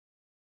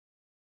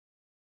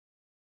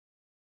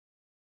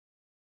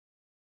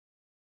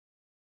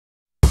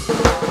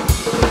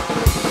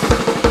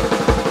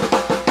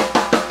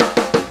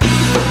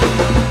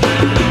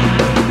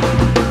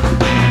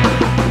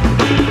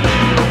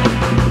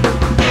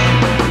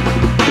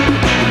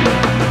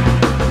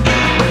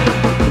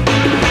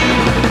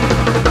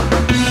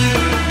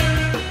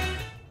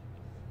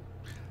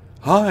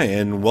Hi,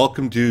 and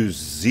welcome to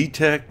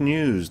ZTEK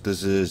News.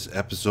 This is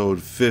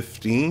episode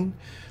 15,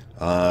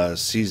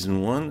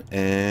 season 1,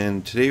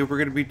 and today we're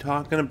going to be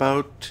talking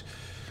about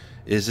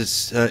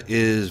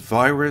is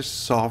virus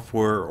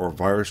software or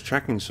virus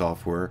checking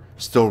software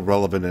still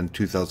relevant in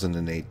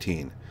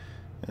 2018?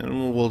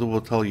 And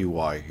we'll tell you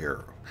why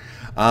here.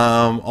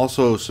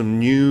 Also, some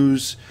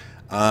news.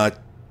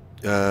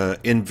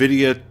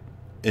 NVIDIA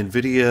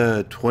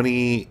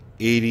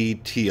 2080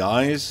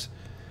 Ti's.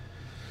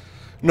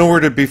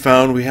 Nowhere to be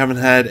found. We haven't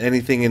had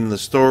anything in the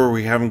store.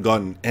 We haven't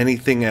gotten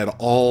anything at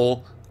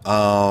all.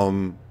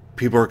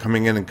 People are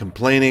coming in and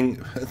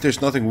complaining.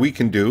 There's nothing we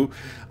can do.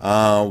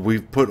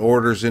 We've put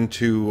orders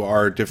into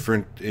the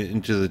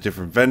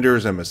different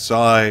vendors,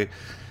 MSI,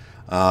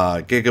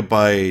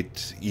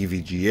 Gigabyte,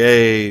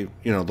 EVGA.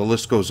 You know, the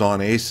list goes on.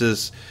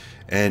 Asus,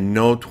 and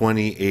no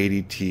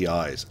 2080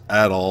 Ti's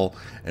at all.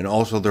 And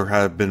also, there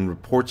have been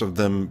reports of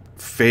them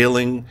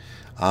failing.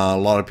 A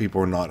lot of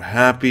people are not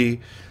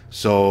happy.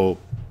 So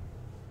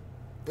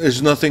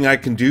there's nothing I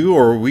can do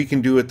or we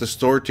can do at the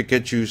store to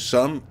get you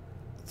some.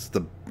 It's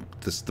the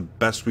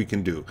best we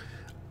can do.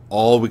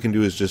 All we can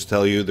do is just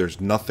tell you there's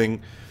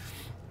nothing.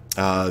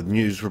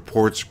 News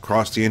reports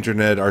across the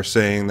internet are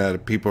saying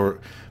that people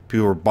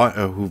who've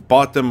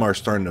bought them are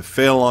starting to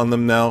fail on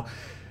them now.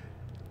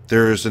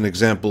 There's an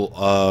example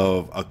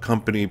of a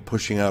company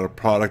pushing out a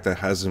product that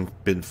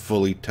hasn't been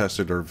fully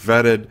tested or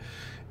vetted,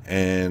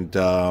 and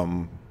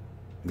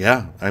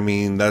yeah, I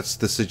mean, that's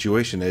the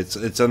situation.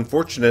 It's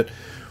unfortunate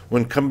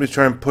when companies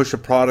try and push a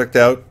product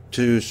out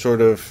to sort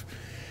of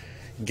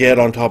get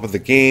on top of the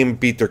game,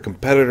 beat their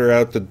competitor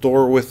out the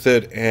door with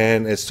it,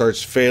 and it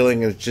starts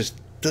failing, and it just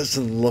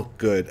doesn't look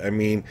good. I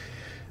mean,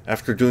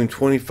 after doing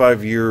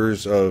 25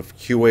 years of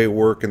QA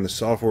work in the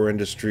software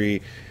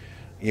industry,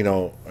 you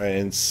know,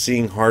 and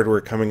seeing hardware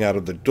coming out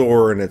of the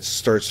door and it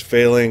starts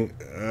failing,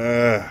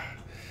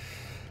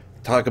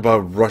 talk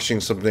about rushing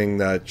something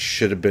that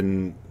should have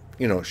been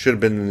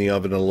in the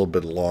oven a little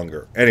bit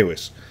longer.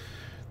 Anyways,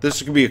 this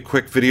is going to be a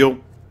quick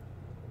video.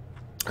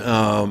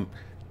 Now,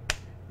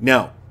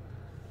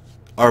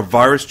 our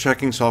virus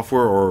checking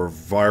software or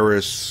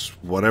virus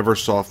whatever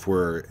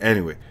software,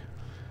 anyway,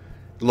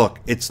 look,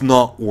 it's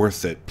not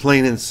worth it.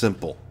 Plain and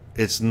simple.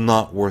 It's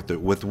not worth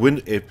it. With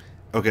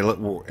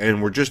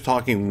and we're just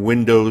talking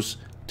Windows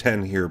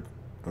 10 here,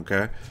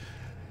 okay?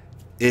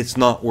 It's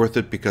not worth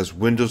it because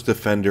Windows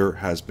Defender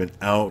has been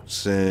out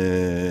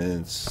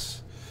since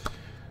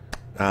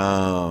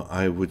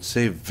I would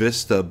say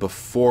Vista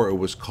before it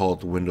was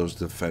called Windows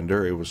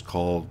Defender. It was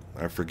called,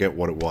 I forget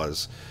what it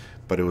was,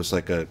 but it was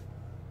like a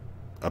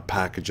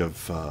package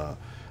of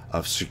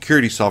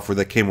security software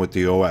that came with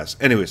the OS.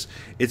 Anyways,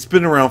 it's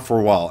been around for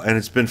a while and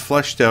it's been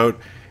fleshed out.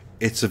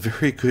 It's a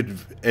very good,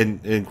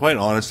 and quite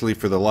honestly,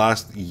 for the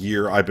last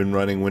year I've been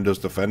running Windows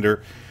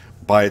Defender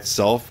by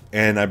itself,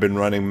 and I've been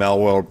running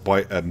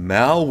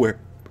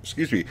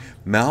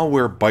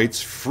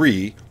Malwarebytes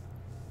free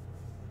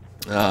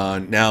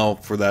now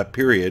for that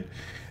period,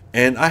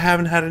 and I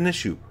haven't had an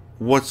issue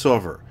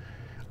whatsoever.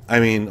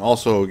 I mean,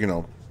 also, you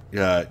know,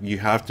 you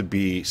have to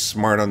be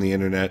smart on the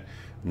internet,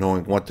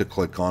 knowing what to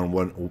click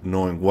on,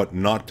 knowing what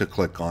not to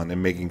click on,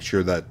 and making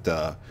sure that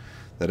that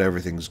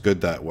everything's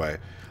good that way.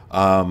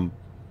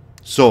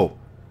 So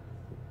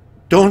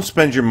don't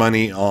spend your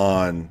money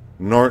on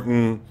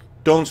Norton.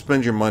 Don't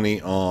spend your money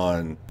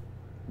on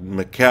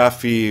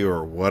McAfee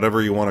or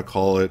whatever you want to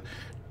call it.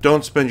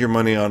 Don't spend your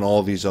money on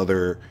all these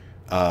other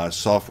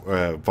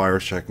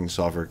virus checking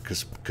software,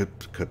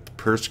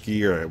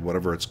 Kaspersky or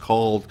whatever it's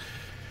called.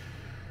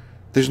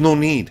 There's no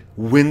need.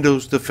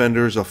 Windows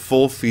Defender is a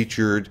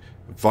full-featured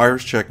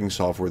virus checking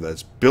software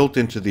that's built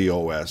into the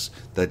OS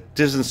that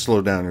doesn't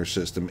slow down your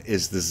system.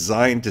 Is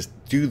designed to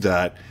do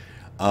that.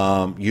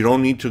 You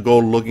don't need to go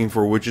looking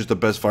for which is the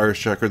best virus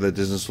checker that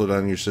doesn't slow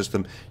down your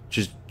system.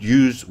 Just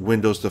use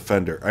Windows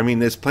Defender. I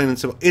mean, it's plain and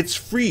simple. It's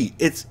free.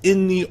 It's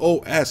in the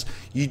OS.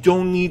 You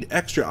don't need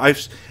extra.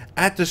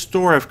 At the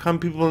store, I've come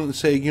people and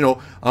say, you know,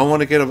 I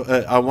want to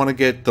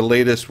get the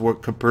latest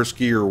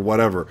Kaspersky or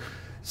whatever.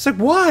 It's like,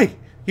 why?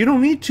 You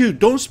don't need to.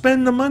 Don't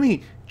spend the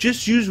money.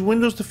 Just use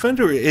Windows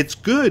Defender. It's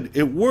good.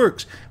 It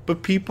works.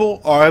 But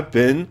people have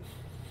been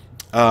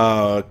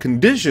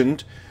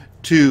conditioned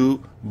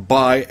to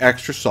buy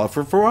extra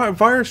software for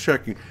virus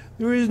checking.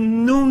 There is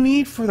no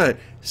need for that.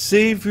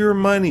 Save your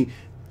money.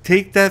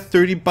 Take that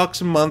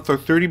 $30 a month or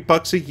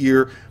 $30 a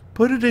year,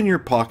 put it in your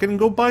pocket, and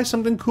go buy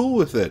something cool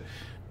with it.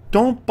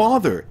 Don't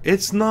bother.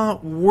 It's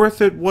not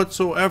worth it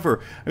whatsoever.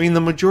 I mean, the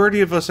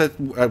majority of us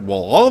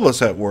all of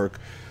us at work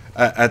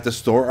at the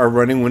store are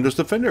running Windows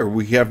Defender.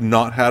 We have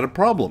not had a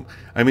problem.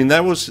 I mean,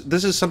 this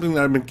is something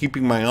that I've been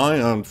keeping my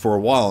eye on for a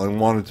while and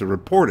wanted to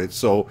report it.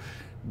 So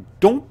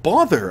don't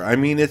bother. I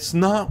mean, it's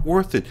not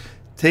worth it.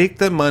 Take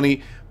the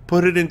money,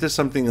 put it into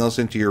something else,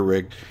 into your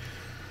rig.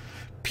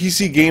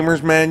 PC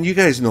gamers, man, you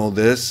guys know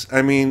this.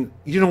 I mean,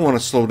 you don't want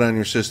to slow down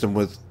your system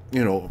with,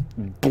 you know,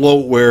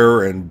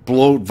 bloatware and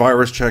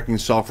virus checking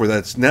software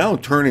that's now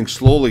turning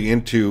slowly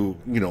into,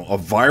 you know, a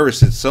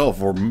virus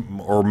itself or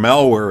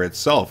malware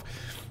itself.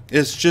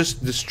 It's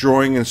just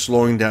destroying and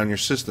slowing down your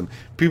system.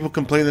 People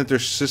complain that their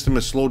system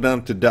is slowed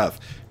down to death.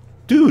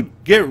 Dude,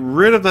 get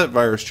rid of that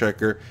virus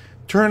checker,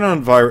 turn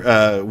on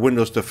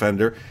Windows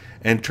Defender,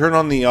 and turn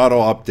on the auto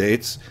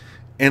updates,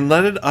 and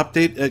let it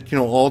update at,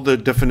 all the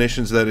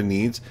definitions that it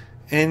needs,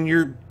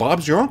 and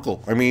Bob's your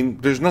uncle. I mean,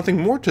 there's nothing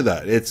more to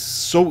that. It's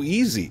so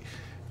easy.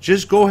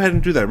 Just go ahead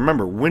and do that.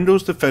 Remember,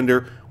 Windows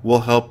Defender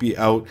will help you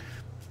out.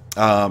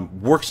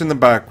 Works in the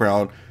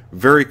background,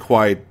 very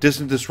quiet,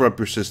 doesn't disrupt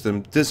your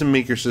system, doesn't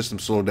make your system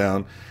slow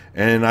down,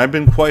 and I've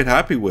been quite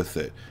happy with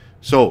it.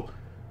 So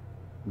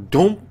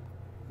don't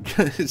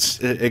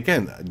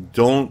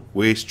don't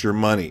waste your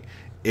money.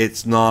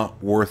 It's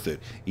not worth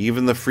it.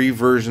 Even the free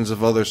versions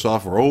of other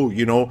software,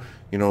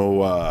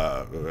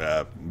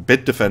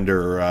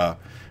 Bitdefender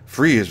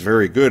free is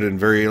very good and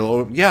very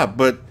low. Yeah,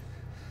 but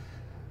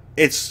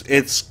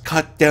it's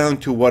cut down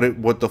to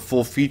what the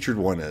full featured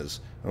one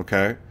is.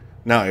 Okay,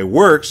 now it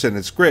works and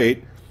it's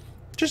great.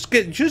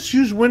 Just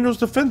use Windows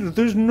Defender.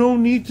 There's no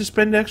need to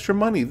spend extra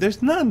money.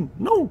 There's none.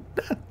 No,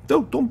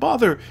 don't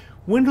bother.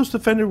 Windows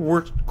Defender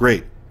works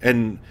great,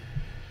 and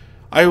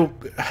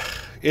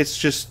it's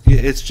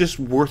just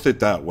worth it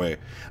that way.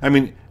 I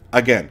mean,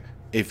 again,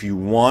 if you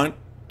want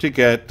to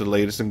get the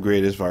latest and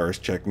greatest virus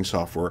checking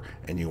software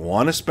and you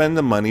want to spend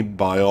the money,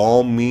 by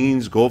all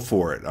means, go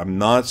for it. I'm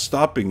not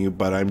stopping you,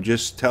 but I'm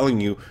just telling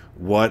you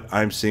what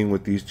I'm seeing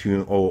with these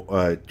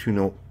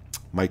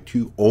my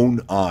two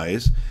own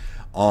eyes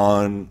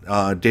on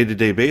a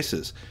day-to-day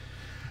basis.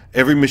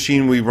 Every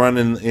machine we run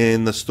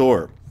in the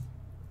store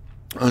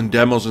on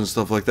demos and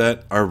stuff like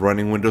that are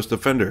running Windows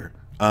Defender.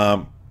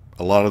 A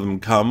lot of them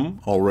come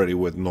already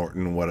with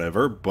Norton and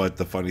whatever, but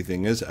the funny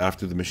thing is,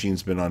 after the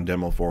machine's been on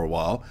demo for a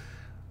while,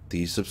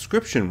 the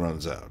subscription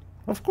runs out.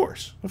 Of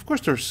course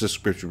their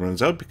subscription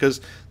runs out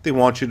because they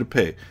want you to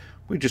pay.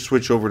 We just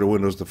switch over to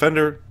Windows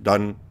Defender,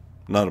 done,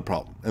 not a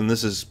problem. And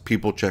this is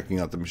people checking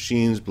out the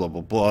machines, blah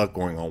blah blah,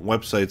 going on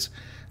websites,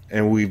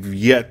 and we've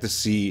yet to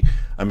see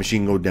a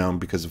machine go down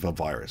because of a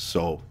virus.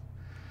 So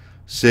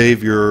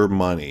save your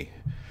money.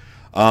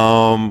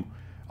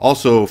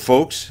 Also,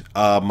 folks,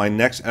 my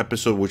next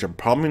episode, which I'm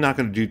probably not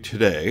going to do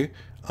today,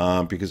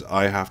 because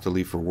I have to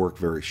leave for work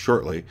very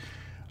shortly.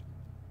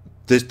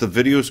 The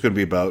video is going to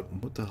be about,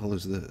 what the hell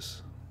is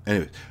this?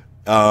 Anyways,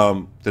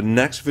 the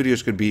next video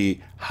is going to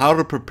be how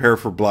to prepare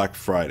for Black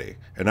Friday,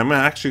 and I'm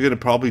actually going to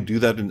probably do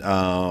that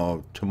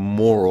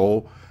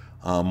tomorrow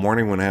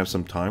morning when I have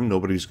some time.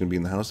 Nobody's going to be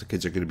in the house. The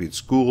kids are going to be at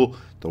school.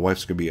 The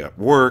wife's going to be at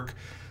work.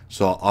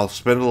 So I'll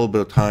spend a little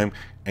bit of time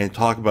and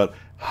talk about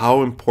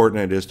how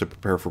important it is to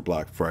prepare for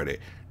Black Friday.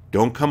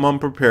 Don't come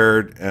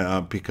unprepared,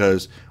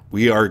 because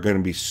we are going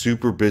to be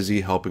super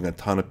busy helping a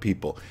ton of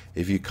people.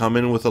 If you come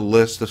in with a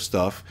list of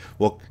stuff,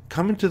 well,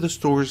 come into the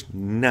stores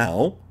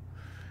now,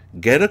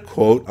 get a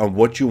quote on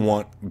what you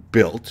want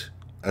built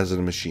as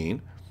a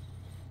machine,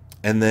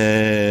 and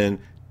then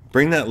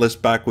bring that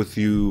list back with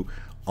you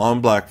on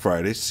Black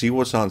Friday, see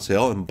what's on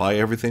sale, and buy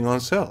everything on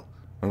sale.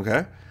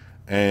 Okay?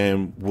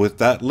 And with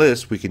that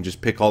list, we can just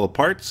pick all the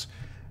parts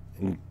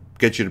and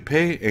get you to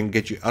pay and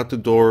get you out the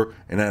door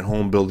and at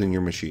home building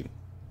your machine.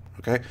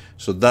 Okay,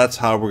 so that's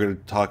how we're going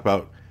to talk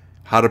about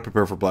how to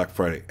prepare for Black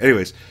Friday.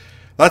 Anyways,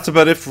 that's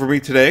about it for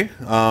me today.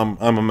 I'm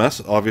a mess,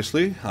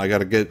 obviously. I got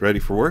to get ready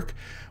for work.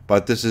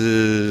 But this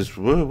is,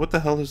 what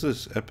the hell is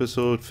this?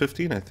 Episode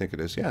 15, I think it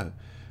is. Yeah,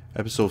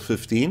 episode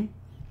 15.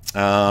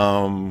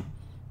 That's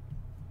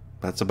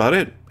about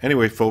it.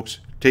 Anyway,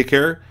 folks, take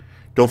care.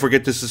 Don't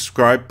forget to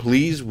subscribe,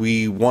 please.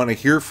 We want to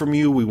hear from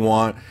you. We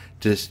want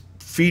to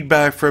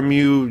feedback from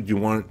you.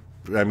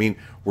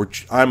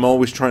 I'm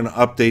always trying to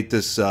update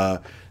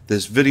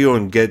this video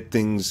and get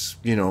things,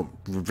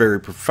 very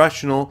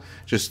professional.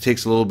 Just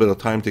takes a little bit of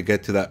time to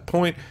get to that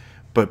point.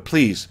 But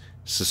please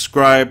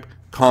subscribe,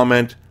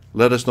 comment,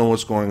 let us know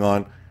what's going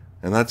on,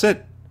 and that's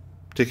it.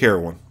 Take care,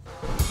 everyone.